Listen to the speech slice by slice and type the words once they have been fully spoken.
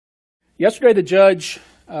Yesterday, the judge,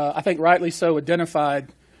 I think rightly so, identified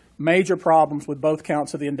major problems with both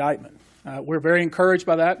counts of the indictment. We're very encouraged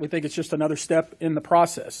by that. We think it's just another step in the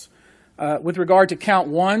process. With regard to count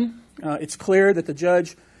one, it's clear that the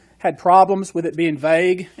judge had problems with it being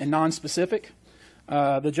vague and nonspecific.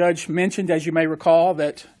 The judge mentioned, as you may recall,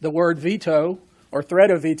 that the word veto or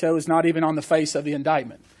threat of veto is not even on the face of the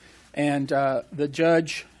indictment. And the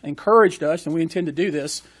judge encouraged us, and we intend to do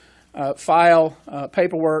this, file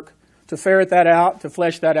paperwork to ferret that out, to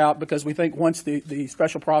flesh that out, because we think once the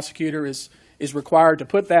special prosecutor is required to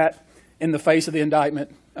put that in the face of the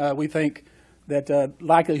indictment, we think that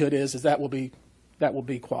likelihood is that will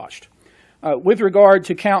be quashed. With regard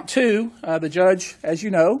to count two, the judge, as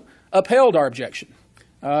you know, upheld our objection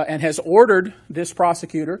and has ordered this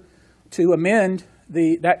prosecutor to amend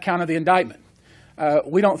that count of the indictment.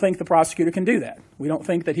 We don't think the prosecutor can do that. We don't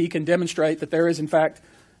think that he can demonstrate that there is, in fact,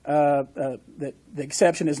 that the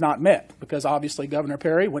exception is not met, because obviously Governor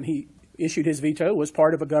Perry, when he issued his veto, was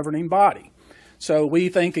part of a governing body. So we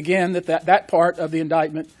think, again, that part of the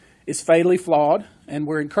indictment is fatally flawed, and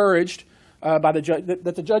we're encouraged by the judge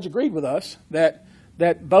that the judge agreed with us that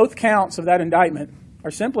both counts of that indictment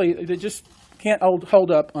are simply, they just can't hold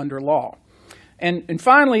up under law. And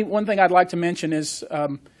finally, one thing I'd like to mention is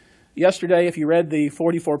yesterday, if you read the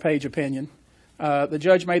 44-page opinion, the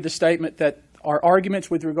judge made the statement that our arguments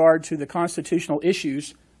with regard to the constitutional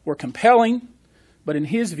issues were compelling, but in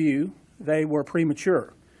his view, they were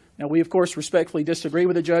premature. Now, we, of course, respectfully disagree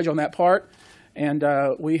with the judge on that part, and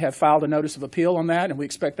we have filed a notice of appeal on that, and we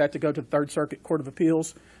expect that to go to the Third Circuit Court of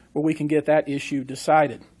Appeals, where we can get that issue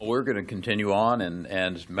decided. We're going to continue on, and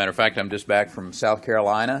as a matter of fact, I'm just back from South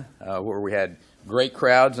Carolina, where we had great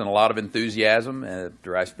crowds and a lot of enthusiasm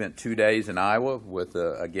after I spent 2 days in Iowa with,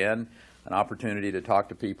 again, an opportunity to talk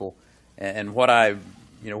to people. And what I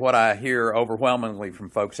hear overwhelmingly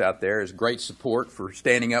from folks out there is great support for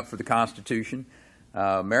standing up for the Constitution.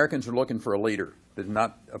 Americans are looking for a leader that's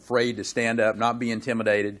not afraid to stand up, not be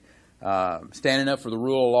intimidated. Standing up for the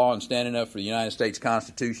rule of law and standing up for the United States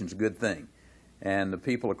Constitution is a good thing. And the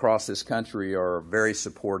people across this country are very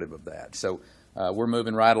supportive of that. So we're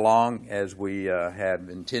moving right along as we have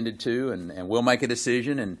intended to, and we'll make a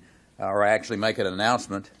decision, and or actually make an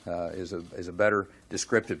announcement is a better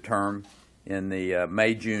descriptive term, in the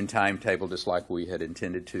May-June timetable, just like we had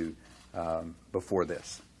intended to before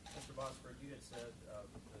this.